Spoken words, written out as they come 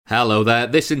Hello there.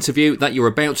 This interview that you're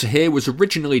about to hear was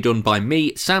originally done by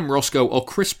me, Sam Roscoe, or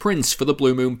Chris Prince for the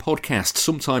Blue Moon podcast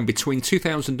sometime between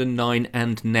 2009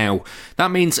 and now.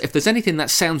 That means if there's anything that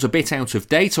sounds a bit out of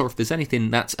date, or if there's anything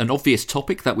that's an obvious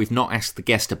topic that we've not asked the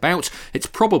guest about, it's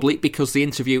probably because the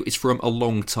interview is from a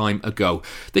long time ago.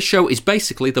 This show is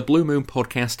basically the Blue Moon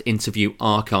podcast interview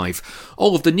archive.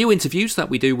 All of the new interviews that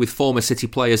we do with former City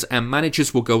players and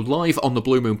managers will go live on the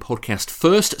Blue Moon podcast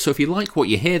first, so if you like what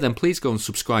you hear, then please go and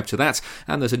subscribe to that,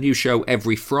 and there's a new show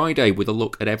every Friday with a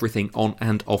look at everything on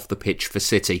and off the pitch for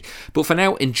City. But for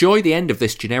now, enjoy the end of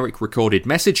this generic recorded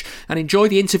message and enjoy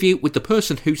the interview with the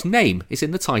person whose name is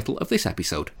in the title of this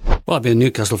episode. Well, I've been a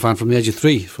Newcastle fan from the age of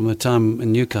 3, from a time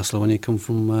in Newcastle when you come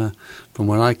from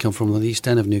where I come from, the east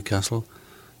end of Newcastle.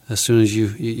 As soon as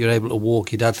you're able to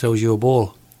walk, your dad throws you a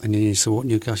ball and you need to support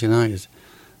Newcastle United.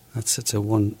 It's a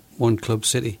one club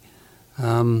city.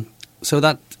 So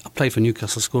that I played for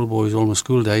Newcastle Schoolboys all my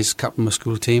school days, captain my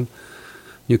school team,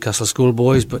 Newcastle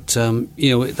Schoolboys. But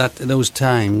that in those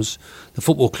times, the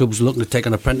football clubs were looking to take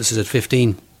on apprentices at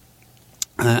 15,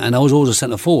 and I was always a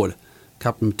centre forward,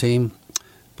 captain my team,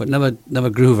 but never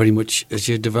grew very much as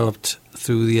you developed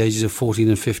through the ages of 14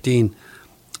 and 15.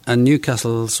 And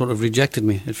Newcastle sort of rejected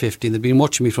me at 15. They'd been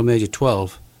watching me from the age of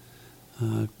 12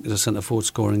 as a centre forward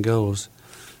scoring goals.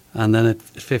 And then at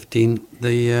 15,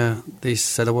 they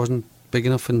said I wasn't big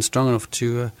enough and strong enough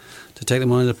to take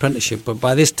them on an apprenticeship. But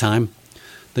by this time,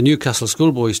 the Newcastle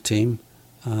Schoolboys team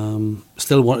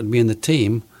still wanted me in the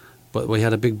team, but we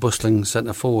had a big bustling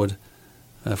centre forward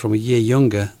from a year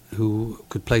younger who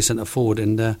could play centre forward.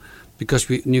 And because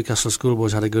Newcastle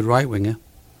Schoolboys had a good right winger,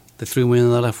 they threw me in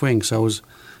the left wing. So I was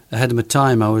ahead of my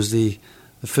time. I was the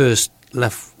first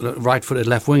right-footed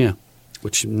left winger,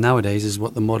 which nowadays is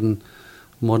what the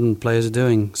modern players are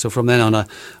doing. So from then on, I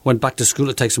went back to school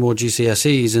to take some more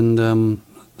GCSEs, and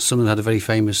Sunderland had a very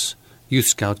famous youth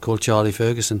scout called Charlie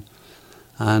Ferguson.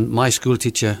 And my school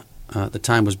teacher at the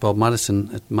time was Bob Madison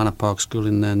at Manor Park School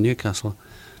in Newcastle.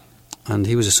 And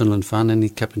he was a Sunderland fan, and he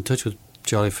kept in touch with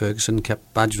Charlie Ferguson and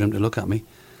kept badgering him to look at me.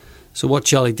 So what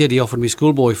Charlie did, he offered me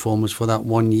schoolboy forms for that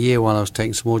 1 year while I was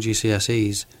taking some more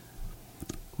GCSEs,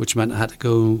 which meant I had to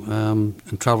go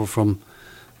and travel from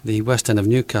the west end of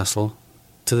Newcastle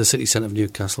to the city centre of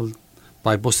Newcastle,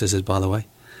 by bus this is, by the way,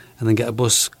 and then get a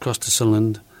bus across to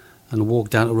Sunderland and walk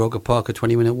down to Roker Park, a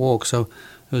 20-minute walk. So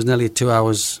it was nearly a 2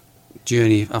 hours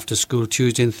journey after school,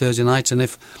 Tuesday and Thursday nights. And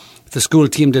if the school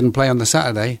team didn't play on the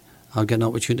Saturday, I'd get an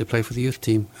opportunity to play for the youth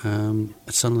team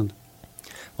at Sunderland.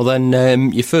 Well,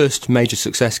 then your first major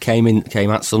success came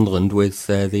at Sunderland with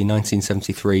the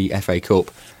 1973 FA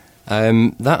Cup.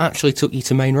 That actually took you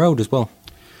to Main Road as well.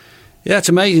 Yeah, it's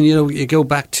amazing. You go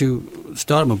back to the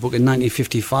start of my book in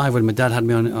 1955 when my dad had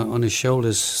me on his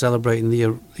shoulders celebrating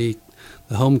the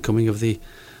homecoming of the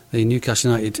Newcastle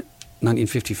United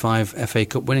 1955 FA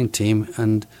Cup winning team.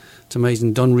 And it's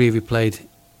amazing. Don Revie played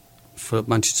for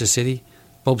Manchester City.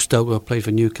 Bob Stoker played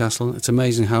for Newcastle. It's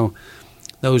amazing how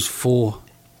those four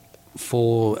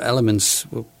elements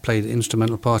played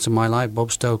instrumental parts in my life.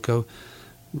 Bob Stoker,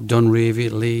 Don Revie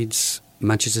at Leeds,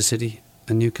 Manchester City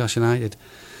and Newcastle United.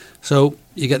 So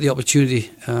you get the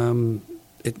opportunity at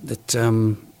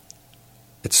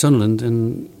Sunderland,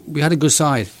 and we had a good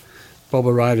side. Bob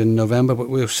arrived in November, but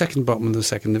we were second bottom of the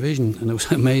second division, and it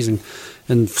was amazing.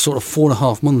 In sort of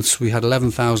 4.5 months, we had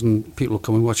 11,000 people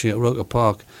coming watching at Roker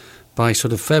Park. By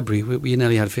sort of February, we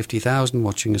nearly had 50,000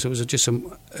 watching us. It was just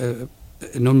an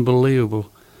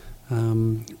unbelievable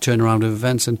turnaround of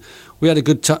events, and we had a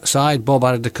good side. Bob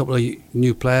added a couple of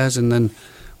new players, and then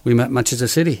we met Manchester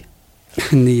City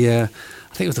in I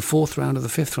think it was the 4th round or the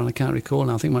 5th round, I can't recall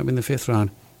now. I think it might have been the 5th round.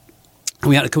 And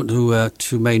we had to come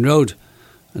to Main Road,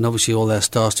 and obviously all their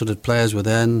star-studded players were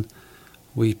there, and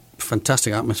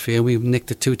fantastic atmosphere. We nicked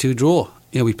a 2-2 draw.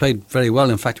 We played very well.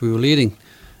 In fact, we were leading,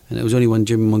 and it was only when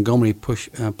Jimmy Montgomery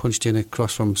punched in a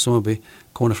cross from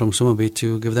corner from Summerby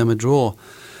to give them a draw.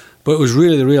 But it was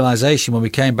really the realisation when we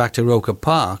came back to Roker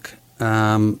Park.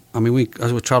 As we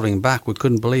were travelling back, we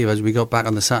couldn't believe as we got back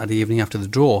on the Saturday evening after the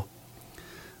draw,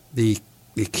 the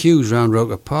queues around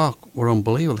Roker Park were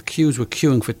unbelievable. The queues were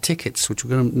queuing for tickets, which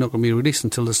were not going to be released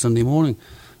until the Sunday morning.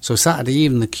 So Saturday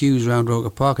evening, the queues around Roker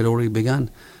Park had already begun,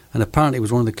 and apparently it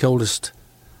was one of the coldest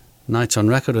nights on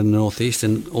record in the North East,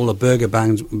 and all the burger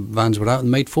vans were out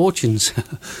and made fortunes.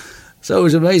 So it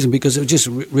was amazing because it was just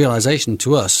realisation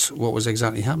to us what was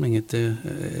exactly happening with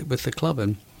the club.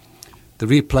 And the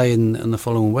replay on the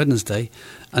following Wednesday,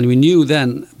 and we knew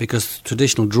then, because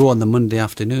traditional draw on the Monday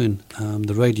afternoon, on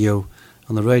the radio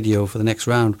for the next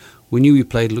round, we knew we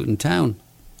played Luton Town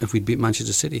if we'd beat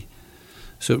Manchester City.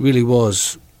 So it really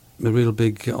was real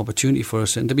big opportunity for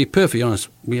us. And to be perfectly honest,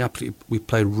 we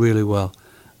played really well.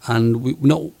 And we,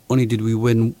 not only did we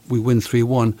win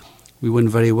 3-1, we win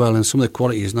very well. And some of the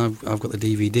qualities, and I've got the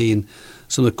DVD, and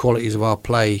some of the qualities of our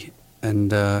play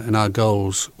and our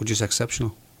goals were just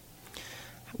exceptional.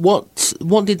 What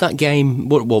did that game?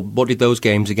 What did those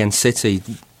games against City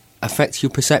affect your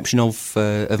perception of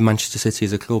Manchester City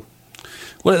as a club?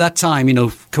 Well, at that time, you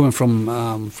know, coming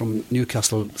from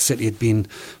Newcastle, City had been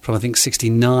from I think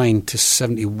 69 to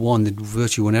 71. They'd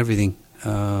virtually won everything: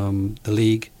 the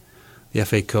league, the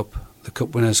FA Cup, the Cup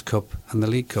Winners' Cup, and the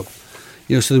League Cup.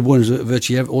 You know, so they won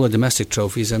virtually all the domestic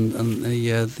trophies and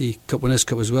the Cup Winners'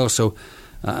 Cup as well. So,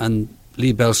 and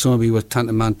Lee Bell Summerby were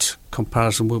tantamount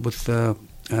comparison with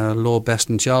Law, Best,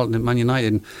 and Charlton at Man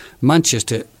United. And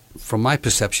Manchester, from my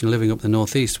perception, living up the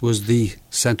northeast, was the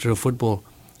centre of football.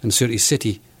 And certainly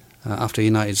City, after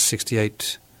United's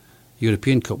 68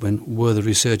 European Cup win, were the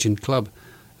resurgent club.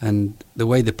 And the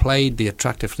way they played, the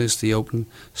attractiveness, the open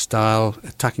style,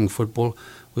 attacking football,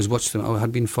 was what I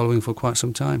had been following for quite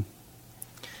some time.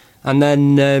 And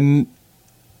then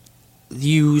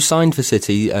you signed for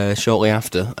City shortly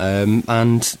after.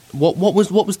 And what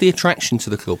was the attraction to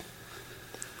the club?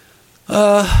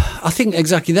 I think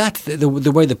exactly that.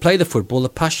 The way they play the football, the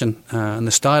passion and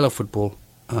the style of football.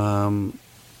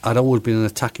 I'd always been an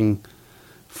attacking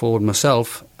forward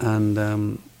myself, and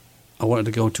I wanted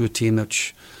to go into a team that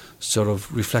sort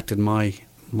of reflected my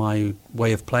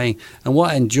way of playing. And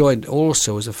what I enjoyed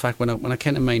also is the fact when I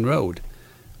came to Main Road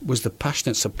was the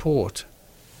passionate support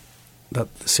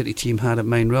that the City team had at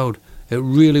Main Road. It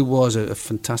really was a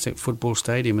fantastic football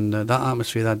stadium, and that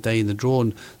atmosphere that day in the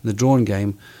drawn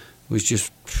game was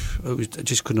I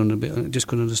just couldn't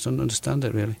understand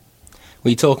it really. Well,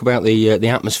 you talk about the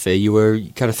atmosphere. You were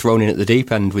kind of thrown in at the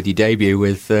deep end with your debut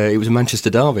with it was a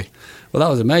Manchester derby. Well, that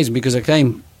was amazing because I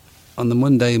came on the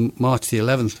Monday, March the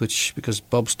 11th, because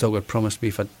Bob Stoke had promised me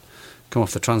if I'd come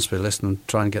off the transfer list and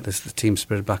try and get the team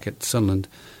spirit back at Sunderland,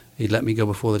 he'd let me go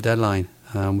before the deadline.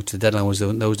 Which the deadline was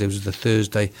in those days was the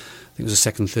Thursday. I think it was the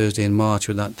second Thursday in March.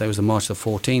 With that day was the March the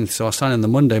 14th. So I signed on the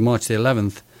Monday, March the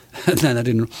 11th, and then I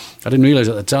didn't realise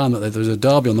at the time that there was a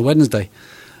derby on the Wednesday.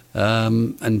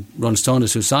 And Ron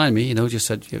Saunders, who signed me, just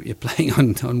said, you're playing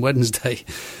on Wednesday.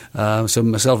 So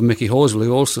myself and Mickey Horswell,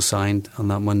 who also signed on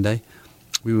that Monday,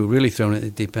 we were really thrown at the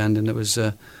deep end, and it was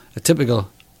a typical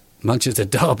Manchester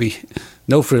derby.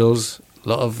 No frills, a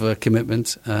lot of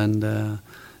commitment, and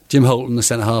Jim Holton, the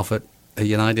centre-half at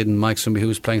United, and Mike Sumby, who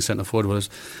was playing centre-forward,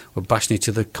 were bashing each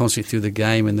other constantly through the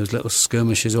game, and there was little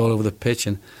skirmishes all over the pitch.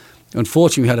 And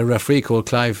unfortunately, we had a referee called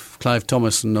Clive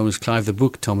Thomas, known as Clive the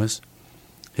Book Thomas,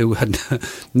 who had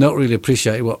not really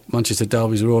appreciated what Manchester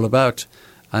derbies were all about.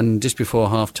 And just before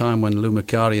half-time, when Lou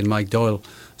Macari and Mike Doyle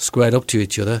squared up to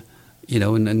each other,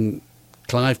 and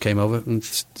Clive came over and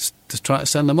to try to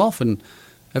send them off, and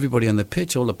everybody on the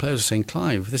pitch, all the players were saying,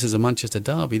 Clive, this is a Manchester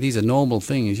derby, these are normal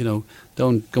things,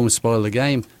 don't go and spoil the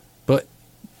game. But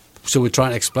so we're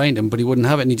trying to explain to him, but he wouldn't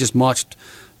have it, and he just marched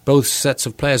both sets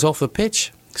of players off the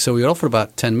pitch. So we were off for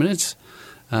about 10 minutes.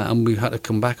 And we had to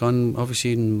come back on,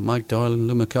 obviously, and Mike Doyle and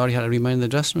Lou Macari had to remain in the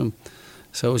dressing room.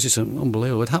 So it was just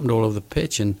unbelievable. It happened all over the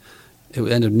pitch, and it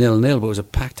ended 0-0, but it was a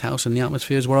packed house, and the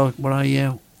atmosphere is what I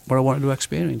wanted to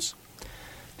experience.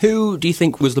 Who do you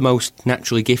think was the most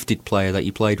naturally gifted player that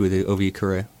you played with over your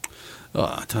career?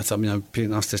 I've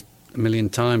been asked this a million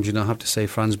times. I have to say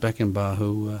Franz Beckenbauer,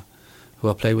 who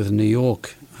I played with in New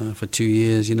York for 2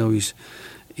 years. He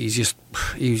was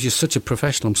just such a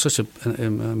professional, such a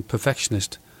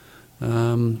perfectionist.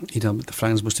 The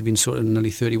Franz must have been sort of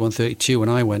nearly 31, 32 when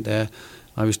I went there.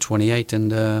 I was 28,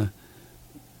 and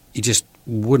he just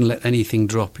wouldn't let anything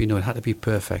drop. It had to be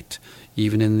perfect.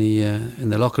 Even in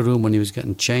the locker room when he was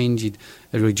getting changed,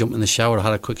 everybody jumped in the shower,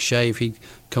 had a quick shave. He'd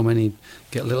come in, he'd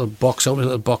get a little box on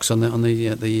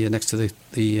the next to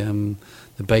the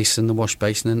basin, the wash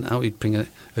basin, and out he'd bring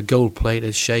a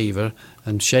gold-plated shaver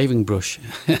and shaving brush.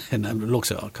 And I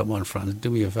looked at, come on, Franz, do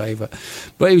me a favour.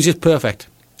 But he was just perfect.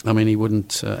 He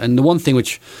wouldn't. And the one thing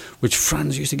which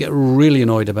Franz used to get really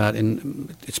annoyed about,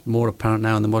 and it's more apparent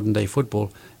now in the modern day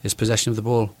football, is possession of the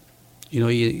ball.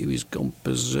 He was gone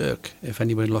berserk if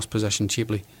anybody lost possession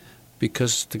cheaply,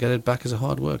 because to get it back is a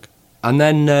hard work. And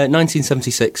then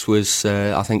 1976 was,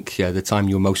 I think, the time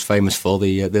you were most famous for,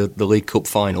 the League Cup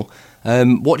final.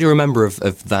 What do you remember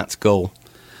of that goal?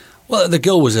 Well, the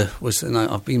goal was and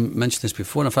I've been mentioned this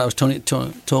before, and in fact I was talking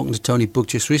to Tony Book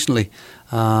just recently.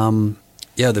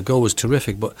 The goal was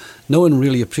terrific, but no one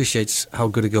really appreciates how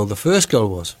good a goal the first goal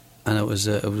was. And it was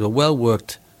a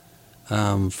well-worked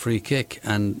free kick,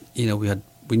 and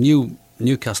we knew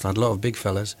Newcastle had a lot of big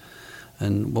fellas,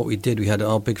 And what we did, we had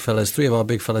three of our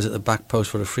big fellas at the back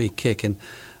post for a free kick, and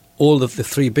all of the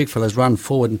three big fellas ran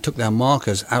forward and took their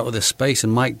markers out of the space,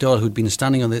 and Mike Doyle, who'd been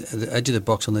standing on the edge of the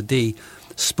box on the D,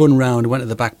 spun round and went to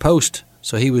the back post.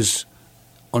 So he was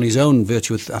on his own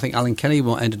virtue. I think Alan Kenny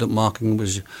ended up marking,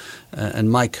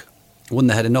 and Mike won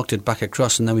the header, knocked it back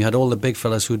across, and then we had all the big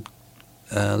fellas who'd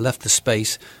left the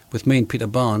space with me and Peter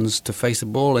Barnes to face the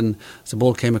ball, and as the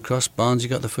ball came across, Barnes, you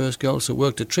got the first goal, so it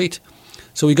worked a treat.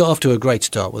 So we got off to a great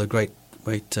start with a great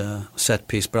set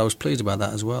piece, but I was pleased about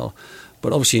that as well.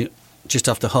 But obviously, just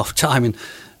after half time, and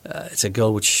it's a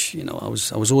goal which, you know, I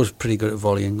was always pretty good at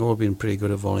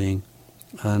volleying,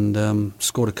 and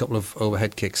scored a couple of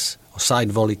overhead kicks, or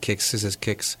side volley kicks, scissors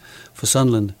kicks for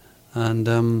Sunderland.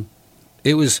 And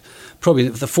it was probably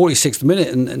the 46th minute,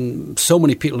 and so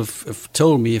many people have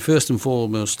told me, first and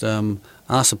foremost,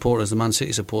 our supporters, the Man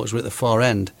City supporters, were at the far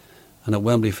end. And at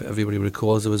Wembley, if everybody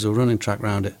recalls, there was a running track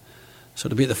round it. So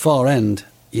to be at the far end,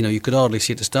 you know, you could hardly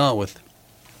see it to start with.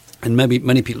 And maybe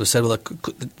many people have said, well,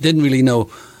 they didn't really know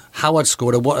how I'd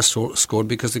scored or what I scored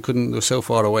because they were so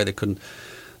far away, they couldn't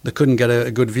get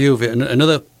a good view of it. And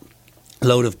another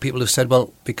load of people have said,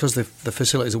 well, because the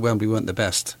facilities at Wembley weren't the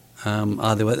best,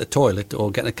 either at the toilet or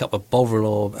getting a cup of bovril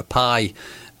or a pie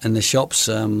in the shops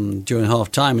during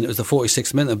half time, and it was the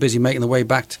 46th minute, they're busy making their way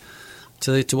back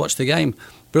to watch the game.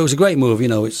 But it was a great move, you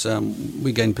know. It's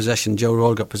we gained possession. Joe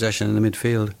Royle got possession in the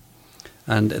midfield,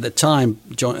 and at the time,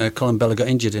 Colin Bella got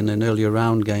injured in an earlier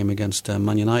round game against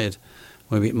Man United,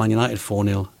 where we beat Man United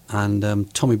 4-0,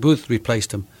 and Tommy Booth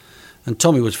replaced him. And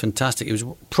Tommy was fantastic. He was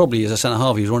probably, as a centre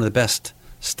half, he was one of the best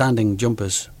standing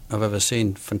jumpers I've ever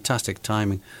seen. Fantastic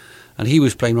timing, and he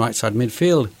was playing right side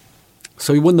midfield.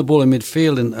 So he won the ball in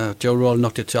midfield, and Joe Royle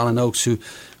knocked it to Alan Oakes, who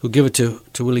gave it to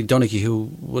Willie Donachie,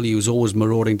 Willie was always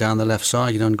marauding down the left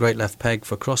side, you know, and great left peg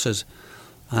for crosses.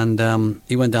 And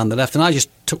he went down the left, and I just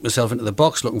took myself into the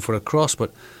box looking for a cross,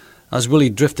 but as Willie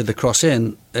drifted the cross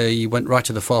in, he went right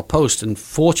to the far post, and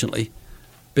fortunately,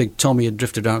 Big Tommy had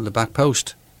drifted down to the back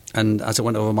post, and as it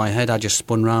went over my head, I just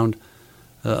spun round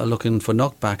looking for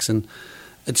knockbacks, and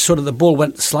it's sort of the ball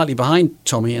went slightly behind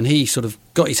Tommy, and he sort of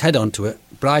got his head onto it.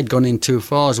 Bride gone in too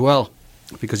far as well,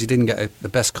 because he didn't get the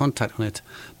best contact on it,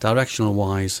 directional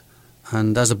wise.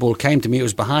 And as the ball came to me, it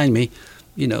was behind me.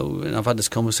 You know, and I've had this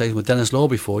conversation with Dennis Law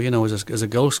before. You know, as a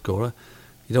goal scorer,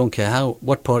 you don't care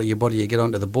what part of your body you get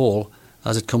onto the ball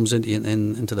as it comes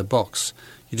into the box.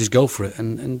 You just go for it.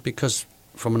 And because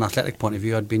from an athletic point of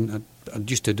view, I'd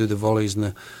used to do the volleys and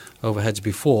the overheads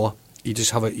before. You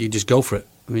just go for it.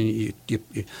 I mean,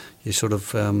 you sort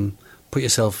of put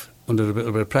yourself under a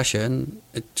little bit of pressure, and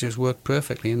it just worked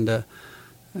perfectly, and it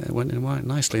went in quite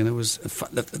nicely. And it was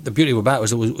the beauty about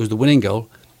it was the winning goal.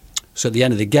 So at the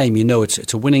end of the game, you know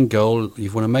it's a winning goal.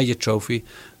 You've won a major trophy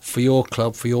for your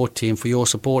club, for your team, for your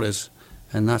supporters,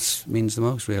 and that means the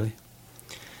most, really.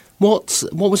 What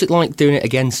was it like doing it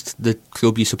against the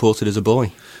club you supported as a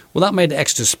boy? Well, that made it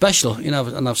extra special, you know.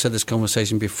 And I've said this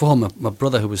conversation before. My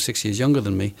brother, who was 6 years younger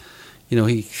than me, you know,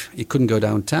 he couldn't go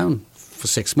downtown for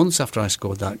 6 months after I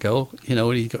scored that goal. You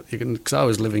know, because I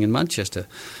was living in Manchester,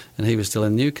 and he was still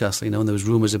in Newcastle. You know, and there was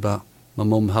rumours about my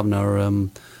mum having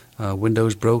her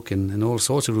windows broken, and all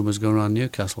sorts of rumours going around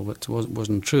Newcastle, but it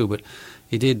wasn't true. But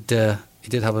he did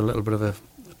have a little bit of a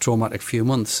traumatic few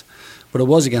months. But it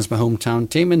was against my hometown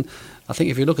team, and I think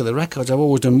if you look at the records, I've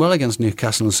always done well against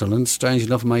Newcastle and Sunderland. Strange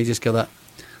enough, I just got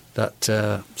that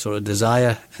sort of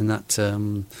desire and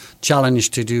that challenge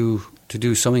to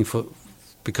do something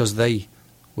because they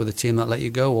were the team that let you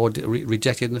go or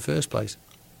rejected in the first place.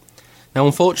 Now,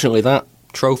 unfortunately, that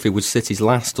trophy was City's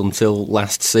last until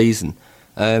last season.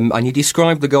 And you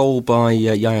described the goal by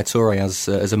Yaya Toure as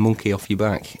a monkey off your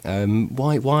back.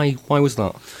 Why was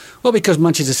that? Well, because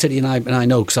Manchester City, and I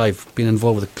know because I've been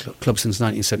involved with the club since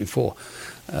 1974,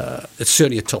 it's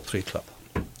certainly a top three club,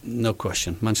 no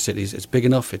question. Manchester City it's big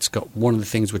enough. It's got one of the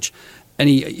things which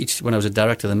when I was a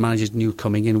director, the managers knew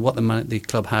coming in. What the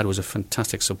club had was a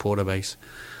fantastic supporter base.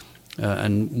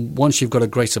 And once you've got a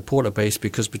great supporter base,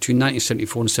 because between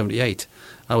 1974 and 78,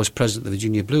 I was president of the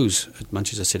Junior Blues at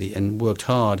Manchester City and worked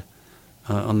hard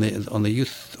on the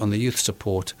youth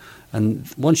support. And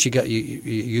once you get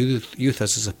youth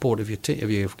as a support of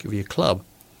your club,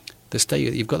 they stay.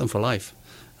 You've got them for life.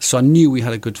 So I knew we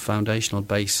had a good foundational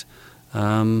base,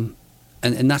 and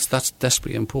that's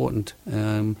desperately important.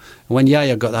 When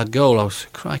Yaya got that goal, I was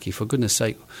crikey, for goodness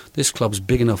sake, this club's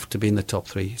big enough to be in the top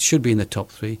three. It should be in the top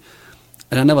three.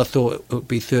 And I never thought it would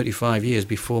be 35 years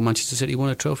before Manchester City won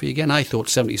a trophy again. I thought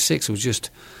 76 was just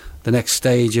the next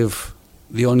stage of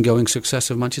the ongoing success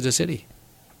of Manchester City.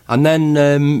 And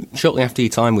then shortly after your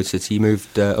time with City, you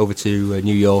moved over to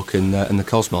New York and the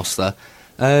Cosmos there.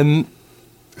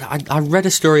 I read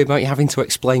a story about you having to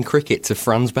explain cricket to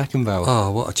Franz Beckenbauer.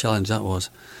 Oh, what a challenge that was.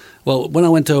 Well, when I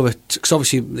went over, because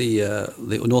obviously the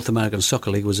North American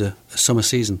Soccer League was a summer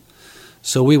season,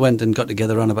 so we went and got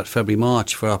together around about February,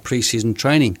 March for our pre-season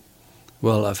training.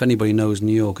 Well, if anybody knows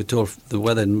New York at all, the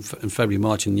weather in February,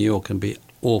 March in New York can be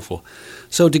awful.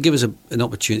 So to give us an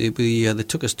opportunity, they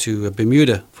took us to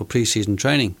Bermuda for pre-season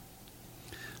training.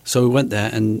 So we went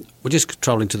there, and we're just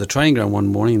travelling to the training ground one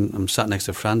morning. I'm sat next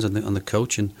to Franz on the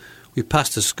coach, and we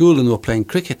passed a school and they were playing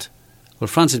cricket. Well,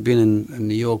 Franz had been in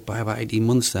New York by about 18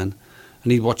 months then,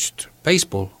 and he'd watched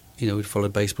baseball. He'd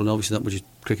followed baseball, and obviously not much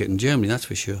cricket in Germany, that's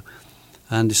for sure.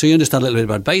 And so you understand a little bit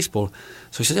about baseball.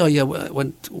 So he said, "Oh yeah,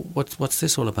 what's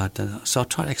this all about?" Then? So I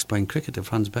tried to explain cricket to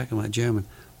Franz Beckenbauer, German.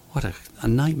 What a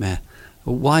nightmare!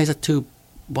 Why is it two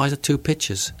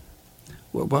pitches?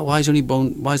 Why is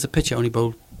the pitcher only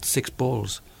bowled 6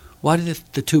 balls? Why did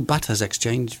the 2 batters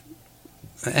exchange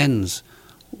ends?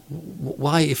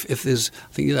 Why if there's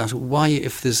why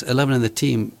if there's 11 in the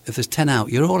team, if there's 10 out,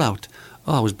 you're all out?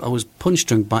 Oh, I was punch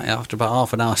drunk after about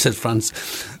half an hour. Said Franz.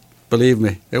 Believe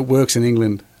me, it works in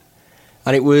England.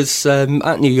 And it was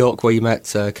at New York where you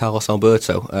met Carlos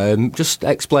Alberto. Just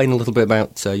explain a little bit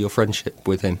about your friendship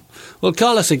with him. Well,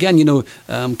 Carlos, again,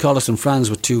 Carlos and Franz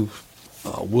were 2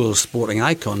 world sporting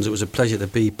icons. It was a pleasure to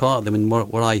be part of them. And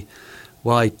what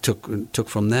I took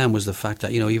from them was the fact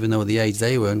that, even though at the age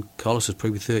they were, and Carlos was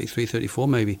probably 33, 34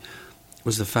 maybe,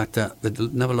 was the fact that they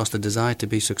never lost a desire to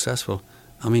be successful.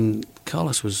 I mean,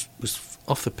 Carlos was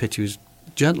off the pitch, he was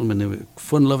gentleman, they were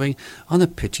fun-loving. On the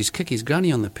pitch, he'd kick his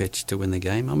granny on the pitch to win the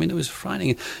game. I mean, it was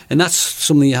frightening. And that's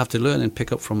something you have to learn and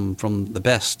pick up from the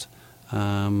best.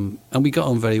 And we got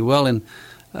on very well, and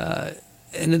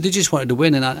they just wanted to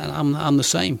win, and I'm the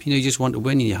same. You just want to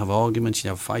win, and you have arguments, you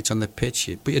have fights on the pitch,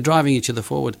 but you're driving each other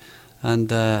forward.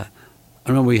 And I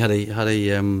remember we had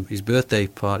his birthday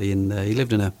party, and he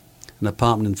lived in an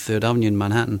apartment in 3rd Avenue in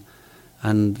Manhattan,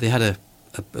 and they had a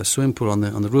swimming pool on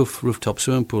the rooftop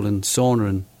swimming pool and sauna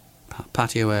and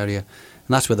patio area, and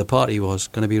that's where the party was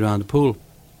going to be around the pool.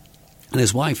 And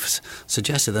his wife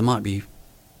suggested they might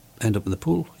end up in the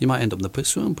pool. You might end up in the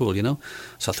swimming pool,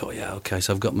 So I thought, yeah, okay.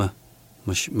 So I've got my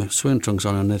swim trunks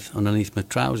on underneath my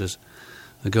trousers.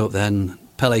 I go up there, and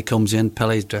Pele comes in.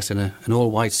 Pele's dressed in an all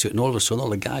white suit, and all of a sudden, all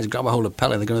the guys grab a hold of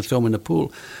Pele. They're going to throw him in the pool.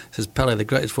 He says, "Pele, the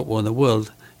greatest footballer in the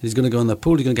world. He's going to go in the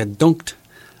pool. He's going to get dunked."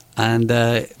 And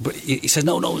but he said,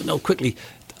 no, quickly.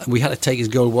 We had to take his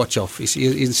gold watch off.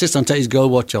 He insisted on taking his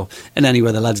gold watch off. And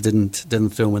anyway, the lads didn't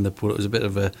throw him in the pool. It was a bit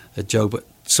of a joke. But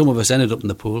some of us ended up in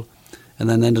the pool, and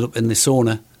then ended up in the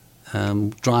sauna,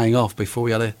 drying off before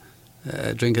we had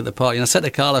a drink at the party. And I said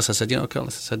to Carlos,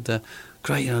 Carlos, I said,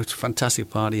 great, it's a fantastic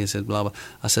party. I said, blah, blah.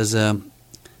 I says,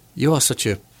 you are such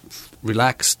a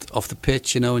relaxed off the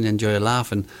pitch, and you enjoy a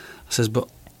laugh. And I says, but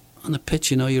on the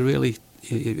pitch, you really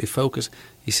you focus.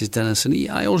 He says, Dennis, and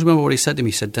I always remember what he said to me.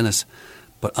 He said, Dennis,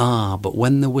 but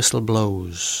when the whistle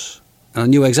blows, and I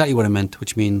knew exactly what it meant,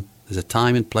 which means there's a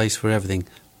time and place for everything,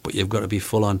 but you've got to be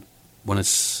full on when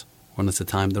it's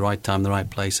the right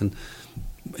place, and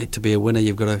to be a winner,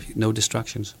 you've got no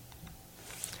distractions.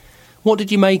 What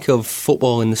did you make of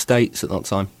football in the States at that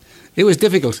time? It was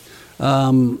difficult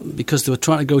because they were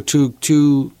trying to go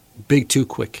too big too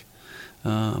quick.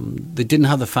 They didn't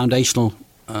have the foundational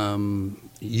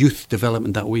youth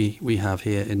development that we have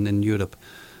here in Europe,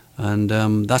 and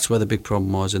that's where the big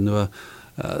problem was. And the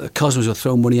Cosmos were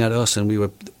throwing money at us, and we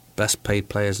were the best paid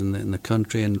players in the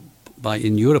country, and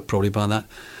in Europe probably by that.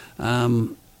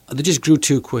 They just grew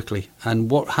too quickly, and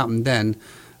what happened then,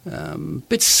 a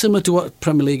bit similar to what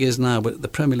Premier League is now, but the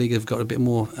Premier League have got a bit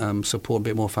more support, a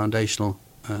bit more foundational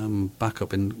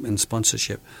backup in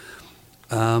sponsorship.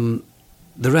 The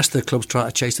rest of the clubs try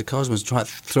to chase the Cosmos, try to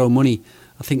throw money.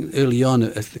 I think early on,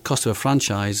 the cost of a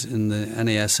franchise in the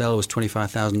NASL was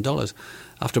 $25,000.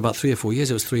 After about 3 or 4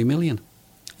 years, it was $3 million.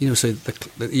 So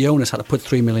the owners had to put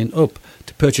 $3 million up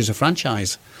to purchase a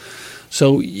franchise.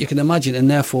 So you can imagine, and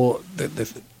therefore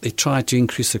they tried to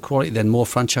increase the quality. Then more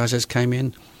franchises came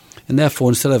in, and therefore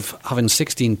instead of having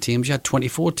 16 teams, you had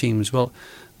 24 teams. Well,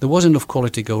 there wasn't enough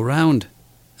quality to go around,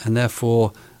 and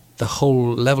therefore the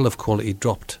whole level of quality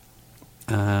dropped.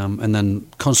 And then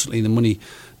constantly the money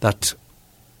that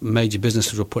major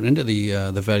businesses were putting into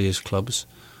the various clubs,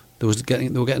 they were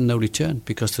getting no return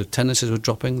because the attendances were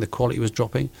dropping, the quality was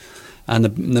dropping, and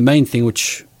the main thing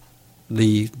which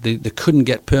they couldn't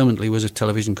get permanently was a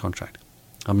television contract.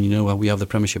 I mean, we have the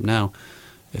Premiership now.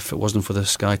 If it wasn't for the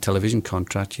Sky television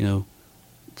contract,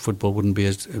 football wouldn't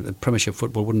be Premiership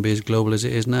football wouldn't be as global as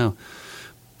it is now.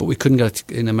 but we couldn't get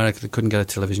in America. They couldn't get a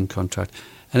television contract,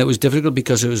 and it was difficult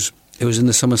because it was in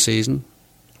the summer season.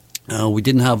 We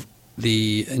didn't have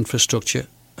the infrastructure,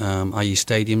 i.e.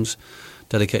 stadiums,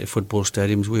 dedicated football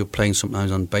stadiums. We were playing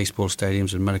sometimes on baseball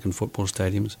stadiums and American football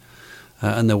stadiums.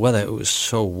 And the weather, it was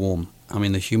so warm. I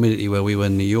mean, the humidity where we were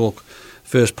in New York,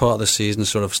 first part of the season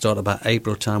sort of started about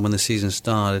April time when the season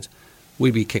started.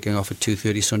 We'd be kicking off at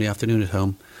 2:30 Sunday afternoon at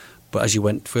home. But as you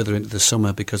went further into the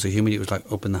summer, because the humidity was like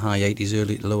up in the high 80s,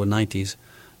 early to lower 90s,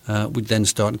 we'd then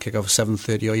start and kick off at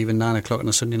 7:30 or even 9 o'clock on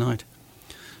a Sunday night.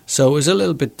 So it was a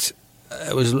little bit,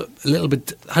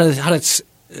 had its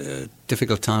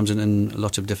difficult times and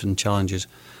lots of different challenges.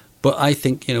 But I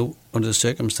think, under the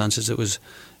circumstances, if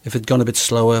it'd gone a bit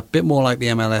slower, a bit more like the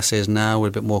MLS is now,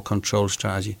 with a bit more controlled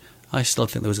strategy, I still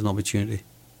think there was an opportunity.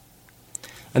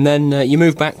 And then you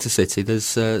move back to City.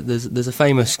 There's a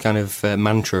famous kind of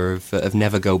mantra of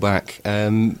never go back.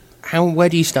 Where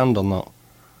do you stand on that?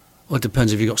 Well, it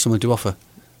depends if you've got something to offer.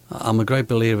 I'm a great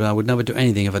believer. I would never do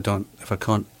anything if I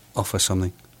can't offer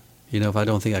something. If I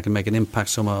don't think I can make an impact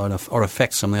somewhere or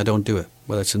affect something, I don't do it.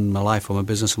 Whether it's in my life or my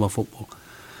business or my football.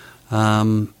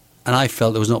 And I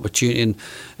felt there was an opportunity,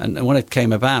 and when it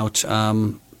came about,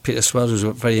 Peter Swells was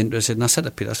very interested, and I said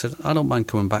to Peter, I don't mind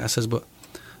coming back. I says, but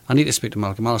I need to speak to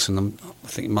Malcolm Allison. I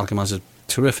think Malcolm is a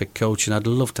terrific coach, and I'd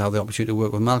love to have the opportunity to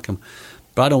work with Malcolm.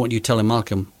 But I don't want you telling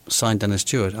Malcolm, sign Dennis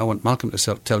Tueart. I want Malcolm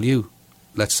to tell you,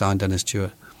 let's sign Dennis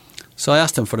Tueart. So I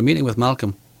asked him for a meeting with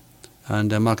Malcolm,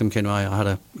 and Malcolm came to me. I had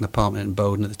an apartment in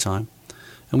Bowden at the time,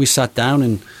 and we sat down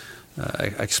and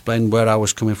I explained where I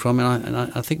was coming from, and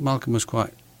I think Malcolm was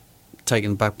quite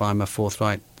taken back by my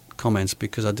forthright comments,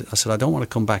 because I said, I don't want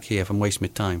to come back here if I'm wasting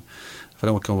my time. If I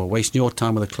don't want to come wasting your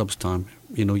time or the club's time,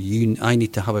 I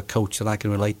need to have a coach that I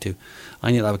can relate to.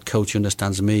 I need to have a coach who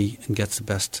understands me and gets the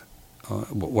best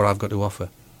what I've got to offer.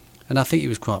 And I think he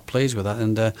was quite pleased with that.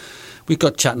 And we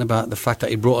got chatting about the fact that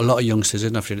he brought a lot of youngsters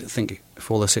in. I think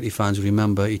if all the City fans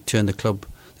remember, he turned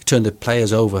the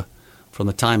players over from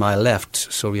the time I left.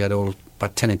 So we had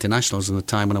about 10 internationals in the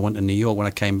time when I went to New York. When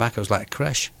I came back, it was like a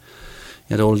creche.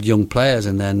 You had all young players,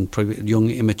 and then probably young,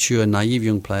 immature, naive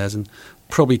young players, and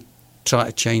probably try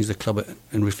to change the club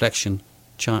in reflection,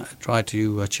 try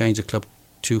to change the club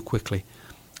too quickly.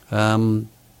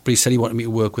 But he said he wanted me to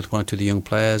work with one or two of the young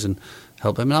players and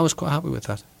help them, and I was quite happy with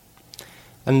that.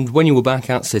 And when you were back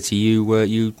at City, you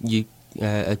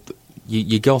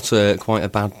got quite a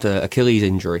bad Achilles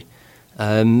injury.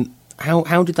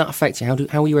 How did that affect you?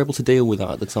 How were you able to deal with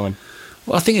that at the time?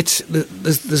 Well, I think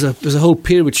there's a whole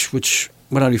period which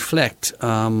when I reflect,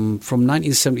 from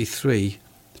 1973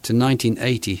 to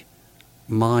 1980,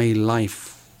 my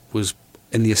life was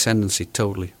in the ascendancy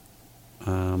totally.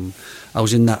 I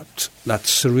was in that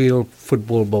surreal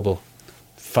football bubble,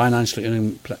 financially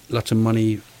earning lots of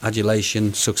money,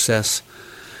 adulation, success.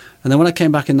 And then when I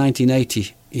came back in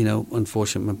 1980,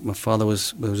 unfortunately, my father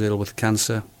was ill with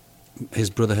cancer. His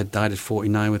brother had died at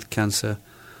 49 with cancer.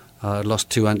 I lost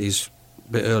two aunties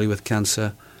a bit early with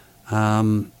cancer.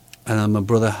 And then my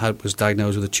brother was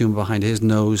diagnosed with a tumour behind his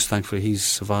nose. Thankfully, he's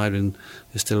survived and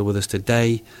is still with us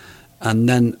today. And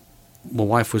then my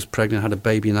wife was pregnant, had a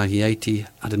baby in 1980,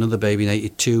 had another baby in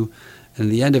 82. And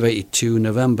at the end of 82,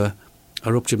 November,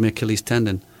 I ruptured my Achilles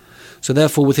tendon. So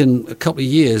therefore, within a couple of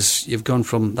years, you've gone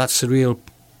from that surreal,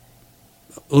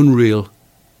 unreal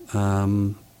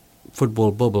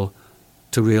football bubble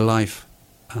to real life.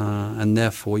 And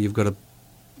therefore, you've got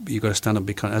to stand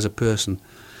up as a person.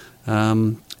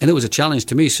 And it was a challenge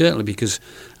to me, certainly, because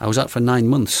I was out for 9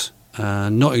 months.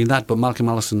 Not only that, but Malcolm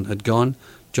Allison had gone.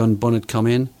 John Bunn had come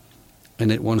in.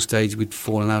 And at one stage, we'd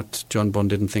fallen out. John Bunn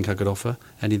didn't think I could offer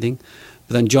anything.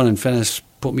 But then John and Fennis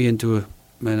put me into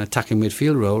an attacking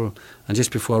midfield role. And just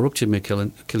before I ruptured my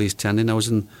Achilles tendon, I was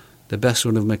in the best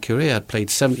run of my career. I'd played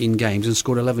 17 games and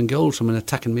scored 11 goals from an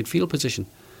attacking midfield position,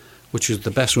 which was the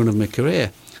best run of my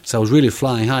career. So I was really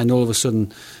flying high, and all of a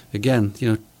sudden, again,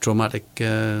 traumatic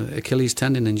Achilles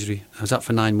tendon injury. I was out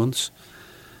for 9 months,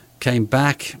 came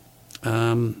back,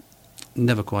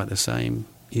 never quite the same,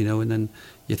 and then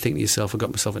you think to yourself, I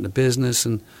got myself into business,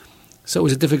 and so it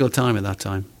was a difficult time at that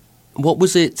time. What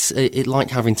was it like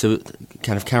having to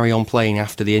kind of carry on playing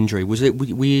after the injury? Were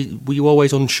you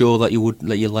always unsure that your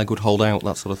leg would hold out,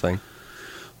 that sort of thing?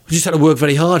 We just had to work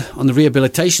very hard on the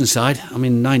rehabilitation side. I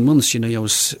mean, 9 months, I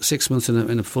was 6 months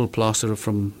in a full plaster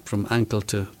from ankle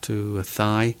to a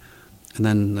thigh, and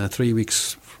then 3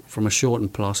 weeks from a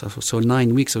shortened plaster. So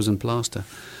 9 weeks I was in plaster.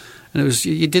 And it was,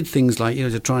 you did things like,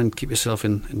 to try and keep yourself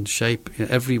in shape.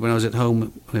 When I was at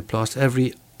home with plaster,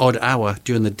 every odd hour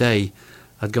during the day,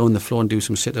 I'd go on the floor and do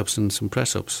some sit-ups and some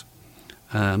press-ups.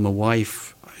 My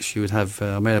wife, she would have.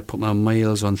 I made her put my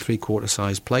meals on 3/4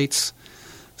 size plates,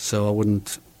 so I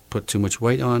wouldn't put too much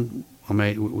weight on.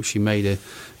 She made a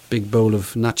big bowl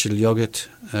of natural yogurt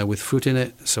with fruit in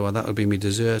it, so that would be my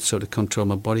dessert, so to control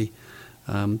my body,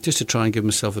 just to try and give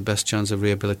myself the best chance of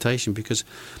rehabilitation. Because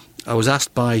I was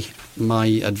asked by my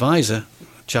advisor,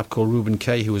 a chap called Reuben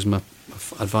Kay, who was my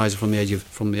advisor from the age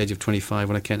of 25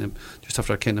 when I came just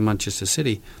after I came to Manchester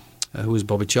City, who was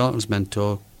Bobby Charlton's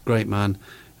mentor, great man,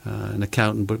 an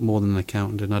accountant, but more than an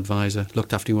accountant, an advisor,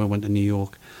 looked after me when I went to New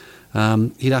York.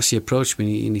 He'd actually approached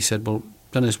me and he said, well,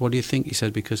 Dennis, what do you think? He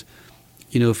said, because,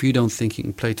 if you don't think you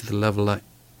can play to the level that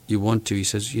you want to, he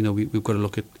says, we've got to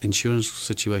look at insurance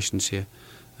situations here,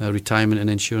 retirement and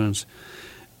insurance.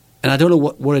 And I don't know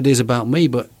what it is about me,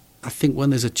 but I think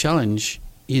when there's a challenge,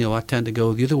 I tend to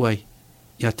go the other way.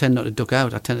 I tend not to duck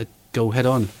out. I tend to go head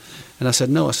on. And I said,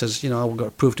 no, I've got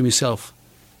to prove to myself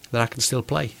that I can still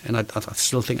play. And I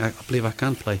still think, I believe I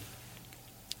can play.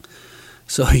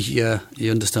 So you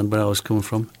understand where I was coming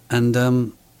from. And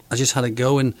I just had a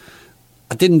go, and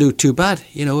I didn't do too bad.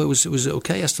 It was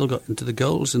okay. I still got into the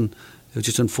goals, and it was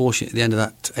just unfortunate at the end of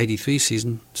that 83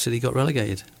 season, City got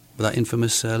relegated with that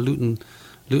infamous Luton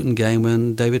game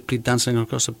when David played dancing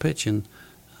across the pitch, and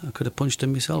I could have punched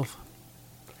him myself.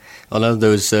 I know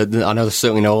there's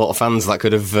certainly a lot of fans that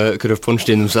could have punched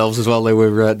in themselves as well. There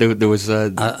was.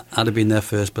 I'd have been there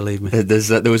first, believe me.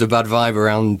 There was a bad vibe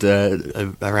around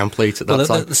Pleat at that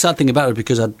time. The sad thing about it,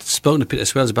 because I'd spoken to Peter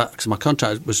Swales about, because my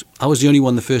contract I was the only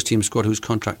one in the first team squad whose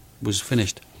contract was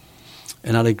finished,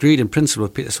 and I'd agreed in principle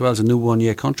with Peter Swales a new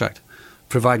 1-year contract,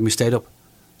 provided we stayed up.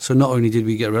 So not only did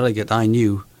we get relegated, I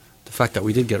knew the fact that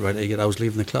we did get relegated, I was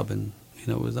leaving the club, and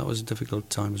that was a difficult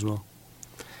time as well.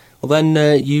 Well,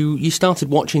 then you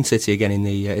started watching City again in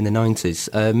the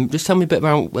 90s. Just tell me a bit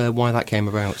about why that came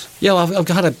about. Yeah, well, I've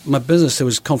had my business. There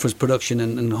was conference production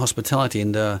and hospitality,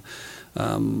 and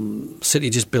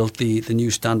City just built the new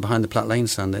stand behind the Platt Lane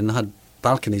stand, and they had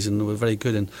balconies, and they were very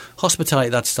good. And hospitality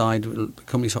that side, the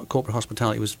company's corporate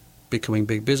hospitality was becoming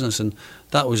big business, and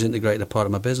that was integrated a part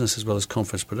of my business as well as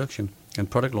conference production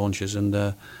and product launches.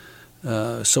 And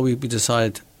so we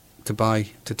decided to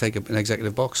take an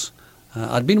executive box.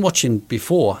 I'd been watching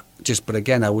before, but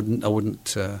again, I wasn't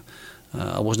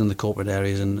in the corporate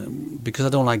areas, and because I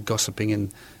don't like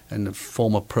gossiping and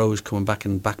former pros coming back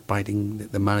and backbiting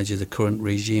the manager, the current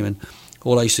regime. And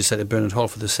all I used to say to Bernard Hall,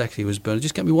 for the secretary, was, Bernard,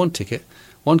 just get me one ticket,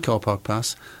 one car park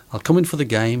pass. I'll come in for the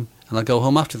game, and I'll go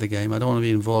home after the game. I don't want to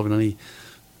be involved in any,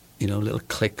 little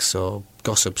cliques or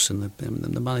gossips. And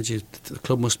the manager, the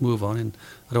club must move on. And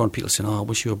I don't want people saying, "Oh, I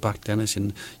wish you were back, Dennis,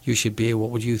 and you should be here.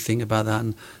 What would you think about that?"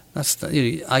 And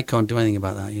I can't do anything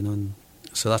about that, and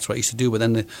so that's what I used to do. But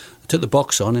then I took the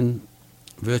box on, and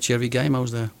virtually every game I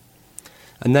was there.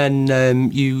 And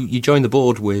then you joined the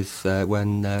board with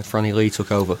when Franny Lee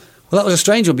took over. Well, that was a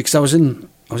strange one, because I was in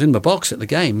my box at the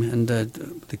game, and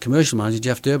the commercial manager,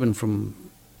 Jeff Durbin from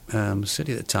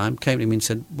City at the time, came to me and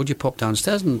said, "Would you pop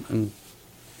downstairs and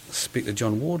speak to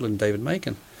John Wardle and David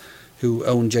Macon, who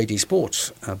own JD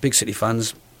Sports, big City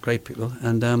fans, great people."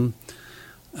 And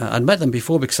I'd met them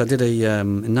before, because I did in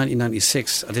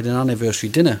 1996, I did an anniversary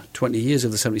dinner, 20 years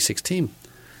of the 76 team.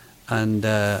 And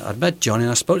I'd met John, and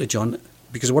I spoke to John,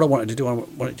 because what I wanted to do, I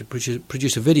wanted to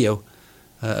produce a video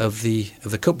of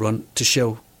the cup run to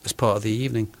show as part of the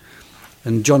evening.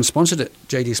 And John sponsored it,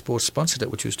 JD Sports sponsored it,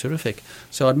 which was terrific.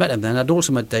 So I'd met him then. I'd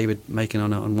also met David Macon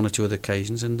on one or two other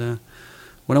occasions. And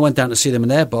when I went down to see them in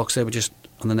their box, they were just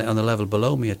on the level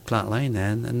below me at Platt Lane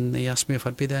there, and he asked me if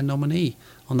I'd be their nominee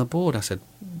on the board. I said,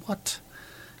 "What?"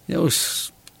 It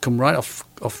was come right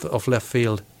off left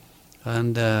field,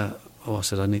 and I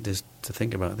said, "I need to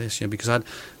think about this," because I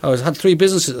had 3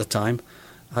 businesses at the time.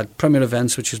 I had Premier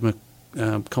Events, which is my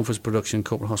conference production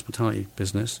corporate hospitality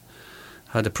business.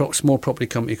 I had a small property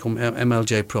company called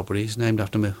MLJ Properties, named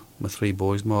after my 3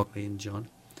 boys, Mark, Lee, and John.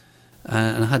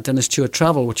 And I had Dennis Tueart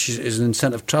Travel, which is an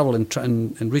incentive travel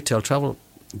and retail travel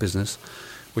business,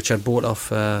 which I'd bought off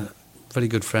a very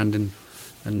good friend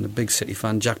and a big City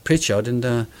fan, Jack Pritchard,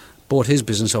 and bought his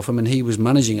business off him, and he was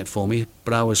managing it for me,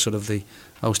 but I was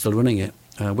still running it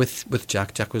with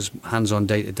Jack. Jack was hands-on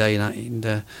day to day,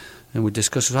 and we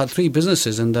discussed. I had 3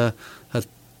 businesses, and had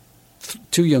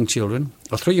 3 young children.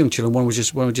 One was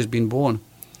just been born,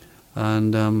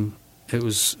 and it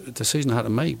was a decision I had to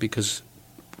make, because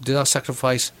did I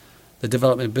sacrifice the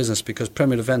development of business? Because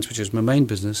Premier Events, which is my main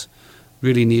business,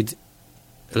 really need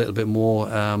a little bit more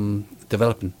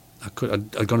developing.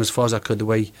 I'd gone as far as I could,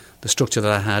 the structure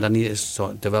that I had. I needed to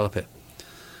sort of develop it.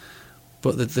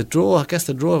 But the draw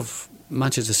of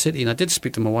Manchester City, and I did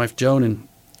speak to my wife Joan,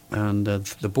 and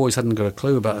the boys hadn't got a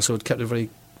clue about it, so it kept it very,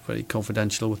 very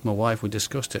confidential with my wife. We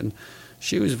discussed it, and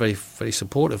she was very, very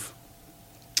supportive.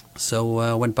 So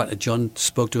I went back to John,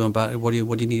 spoke to him about it. What do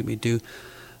you need me to do?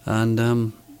 And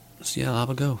so I'll have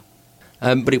a go.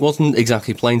 But it wasn't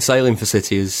exactly plain sailing for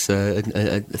City as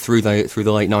through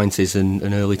the late 90s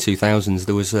and early 2000s.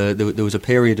 There was a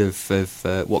period of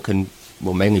what can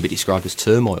mainly be described as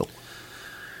turmoil.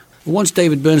 Once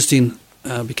David Bernstein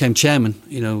became chairman,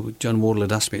 John Wardle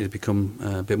had asked me to become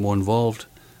a bit more involved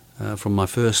from my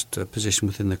first position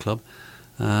within the club.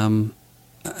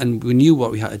 And we knew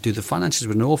what we had to do. The finances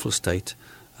were in an awful state.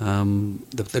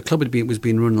 The club was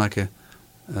being run like a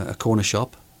corner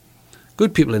shop.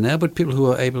 Good people in there, but people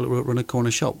who are able to run a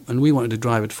corner shop. And we wanted to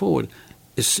drive it forward.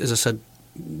 As I said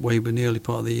way in the early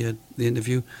part of the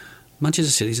interview,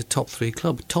 Manchester City is a top 3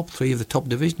 club, top 3 of the top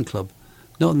division club.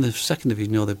 Not in the second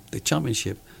division or the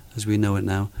championship, as we know it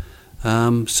now.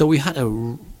 So we had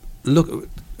to look.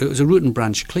 It was a root and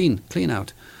branch clean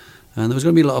out. And there was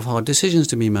going to be a lot of hard decisions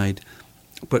to be made.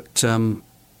 But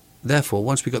therefore,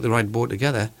 once we got the right board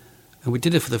together, and we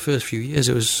did it for the first few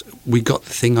years, we got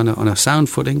the thing on a sound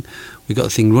footing. We got the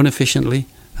thing run efficiently,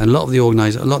 and a lot of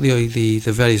the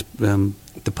various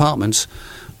departments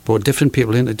brought different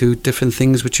people in to do different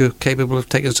things which are capable of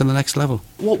taking us to the next level.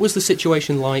 What was the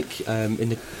situation like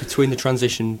between the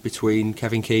transition between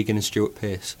Kevin Keegan and Stuart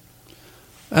Pearce?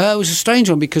 It was a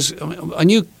strange one because I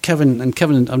knew Kevin, and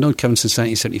I've known Kevin since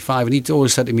 1975, and he'd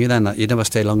always said to me then that you'd never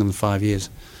stay longer than 5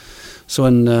 years. So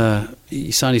when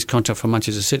he signed his contract for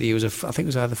Manchester City, I think it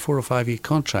was either 4 or 5 year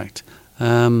contract.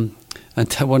 And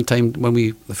at one time,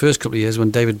 the first couple of years,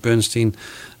 when David Bernstein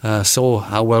saw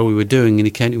how well we were doing, and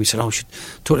he came to me and said, "Oh, I should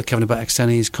talk to Kevin about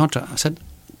extending his contract." I said,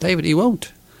 "David, he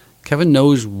won't. Kevin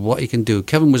knows what he can do."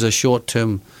 Kevin was a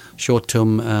short-term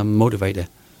motivator,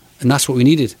 and that's what we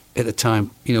needed at the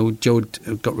time. Joe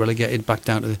got relegated back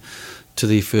down to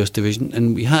the first division,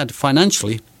 and we had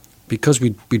financially, because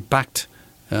we'd backed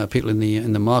people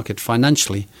in the market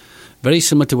financially, very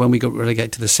similar to when we got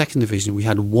relegated to the second division. We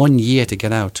had 1 year to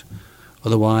get out.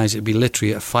 Otherwise, it'd be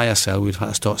literally a fire sale. We'd have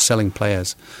to start selling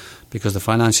players because the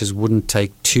finances wouldn't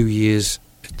take 2 years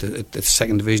at the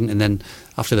second division and then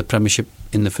after the Premiership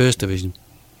in the first division.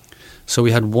 So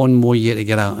we had 1 more year to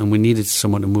get out, and we needed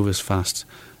someone to move us fast.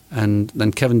 And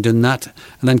then Kevin done that,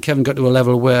 and then Kevin got to a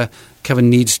level where Kevin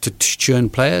needs to churn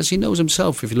players. He knows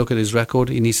himself. If you look at his record,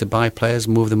 he needs to buy players,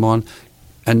 move them on.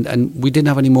 And we didn't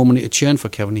have any more money to churn for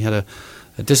Kevin. He had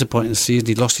a disappointing season.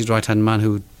 He lost his right-hand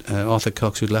man, Arthur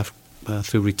Cox, who'd left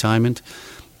through retirement.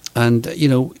 And,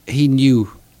 he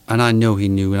knew, and I know he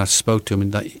knew, and I spoke to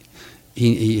him, that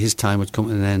his time would come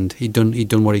to an end. He'd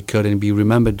done what he could, and he'd be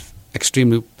remembered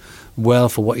extremely well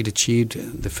for what he'd achieved.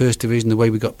 The first division, the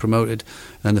way we got promoted,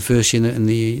 and the first year in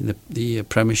the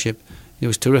Premiership, it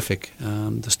was terrific.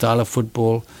 The style of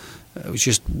football, it was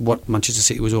just what Manchester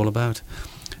City was all about.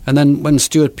 And then when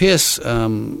Stuart Pearce,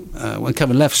 when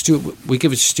Kevin left, we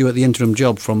gave Stuart the interim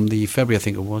job from the February, I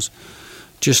think it was,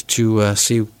 just to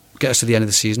get us to the end of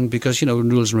the season, because,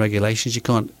 rules and regulations, you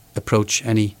can't approach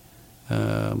any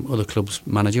other club's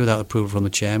manager without approval from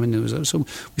the chairman. So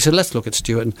we said, let's look at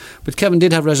Stuart. But Kevin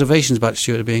did have reservations about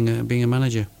Stuart being a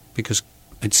manager, because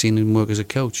I'd seen him work as a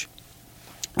coach.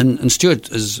 And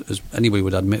Stuart, as anybody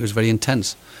would admit, was very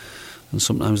intense. And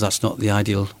sometimes that's not the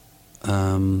ideal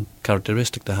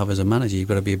characteristic to have as a manager. You've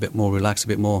got to be a bit more relaxed, a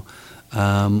bit more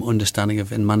understanding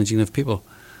and managing of people.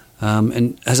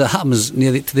 And as it happens, to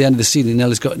the end of the season, he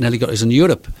nearly got us in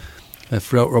Europe.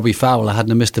 If Robbie Fowler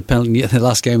hadn't missed a penalty in the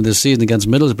last game of the season against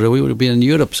Middlesbrough, we would have been in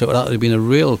Europe. So that would have been a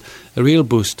real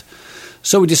boost.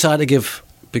 So we decided to give,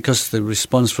 because the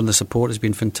response from the support has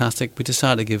been fantastic, we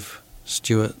decided to give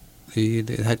Stuart the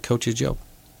head coach's job.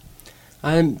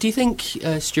 Do you think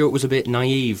Stuart was a bit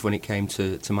naive when it came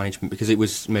to management, because it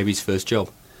was maybe his first job?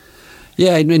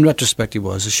 Yeah, in retrospect, it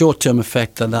was. A short-term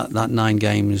effect, that 9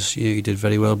 games, he did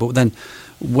very well. But then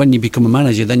when you become a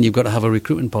manager, then you've got to have a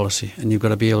recruitment policy, and you've got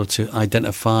to be able to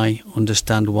identify,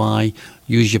 understand why,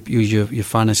 use your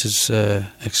finances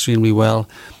extremely well,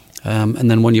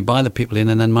 and then when you buy the people in,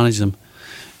 and then manage them.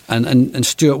 And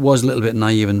Stuart was a little bit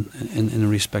naive in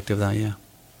respect of that, yeah.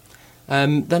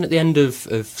 Then at the end of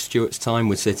Stuart's time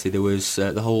with City, there was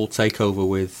the whole takeover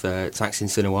with Thaksin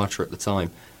Shinawatra at the time.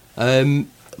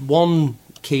 One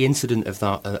key incident of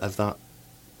that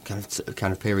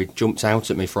kind of period jumped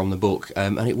out at me from the book,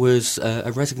 and it was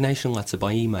a resignation letter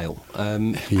by email.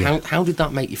 How did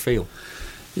that make you feel?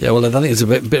 Yeah, well, I think there's a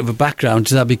bit of a background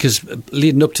to that, because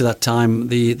leading up to that time,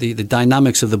 the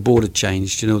dynamics of the board had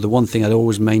changed. The one thing I'd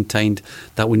always maintained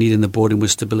that we need in the board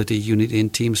was stability, unity,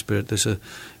 and team spirit.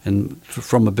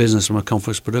 From a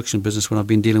complex production business, when I've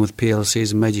been dealing with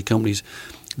PLCs and major companies,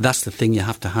 That's the thing you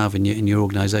have to have in your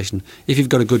organisation. If you've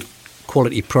got a good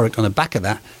quality product on the back of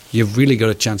that, you've really got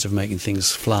a chance of making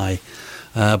things fly.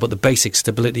 But the basic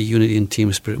stability, unity and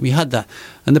team spirit, we had that.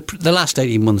 And the last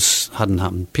 18 months hadn't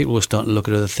happened. People were starting to look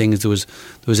at other things. There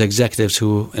was executives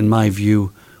who, in my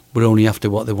view, were only after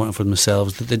what they wanted for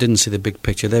themselves. They didn't see the big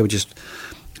picture. They were just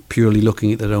purely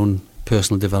looking at their own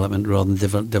personal development rather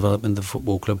than development of the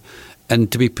football club. And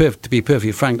to be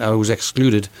perfectly frank, I was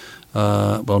excluded,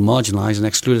 marginalised and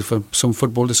excluded from some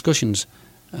football discussions.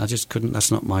 I just couldn't.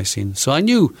 That's not my scene. So I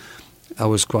knew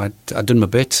I'd done my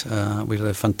bit. We had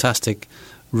a fantastic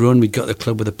run. We got the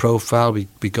club with a profile.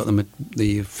 We got them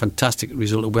the fantastic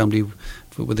result at Wembley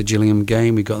with the Gillingham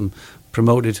game. We got them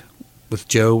promoted with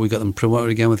Joe. We got them promoted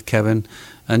again with Kevin,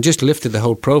 and just lifted the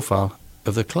whole profile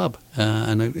of the club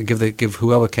and give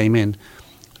whoever came in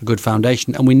a good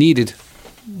foundation. And we needed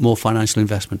more financial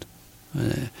investment.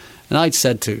 And I'd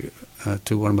said to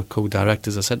one of my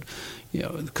co-directors, I said,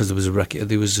 because there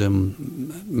was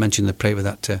mentioned in the paper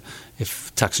that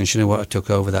if Taxon Shinawatra took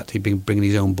over, that he'd be bringing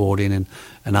his own board in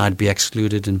and I'd be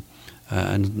excluded. And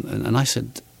I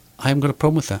said, I haven't got a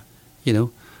problem with that.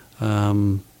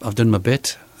 I've done my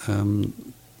bit,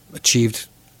 achieved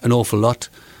an awful lot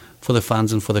for the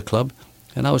fans and for the club.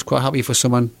 And I was quite happy for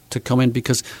someone to come in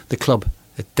because the club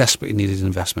desperately needed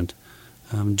investment.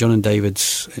 John and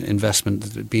David's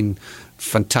investment had been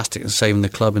fantastic in saving the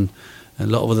club, and a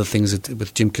lot of other things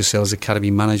with Jim Cassell's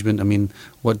academy management. I mean,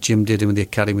 what Jim did with the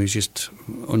academy was just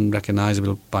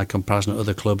unrecognisable by comparison to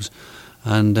other clubs.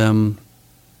 And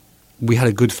we had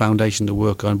a good foundation to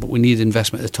work on, but we needed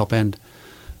investment at the top end.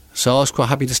 So I was quite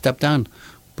happy to step down.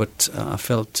 But I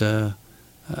felt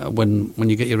when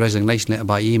you get your resignation letter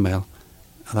by email,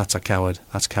 that's a coward.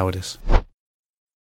 That's cowardice.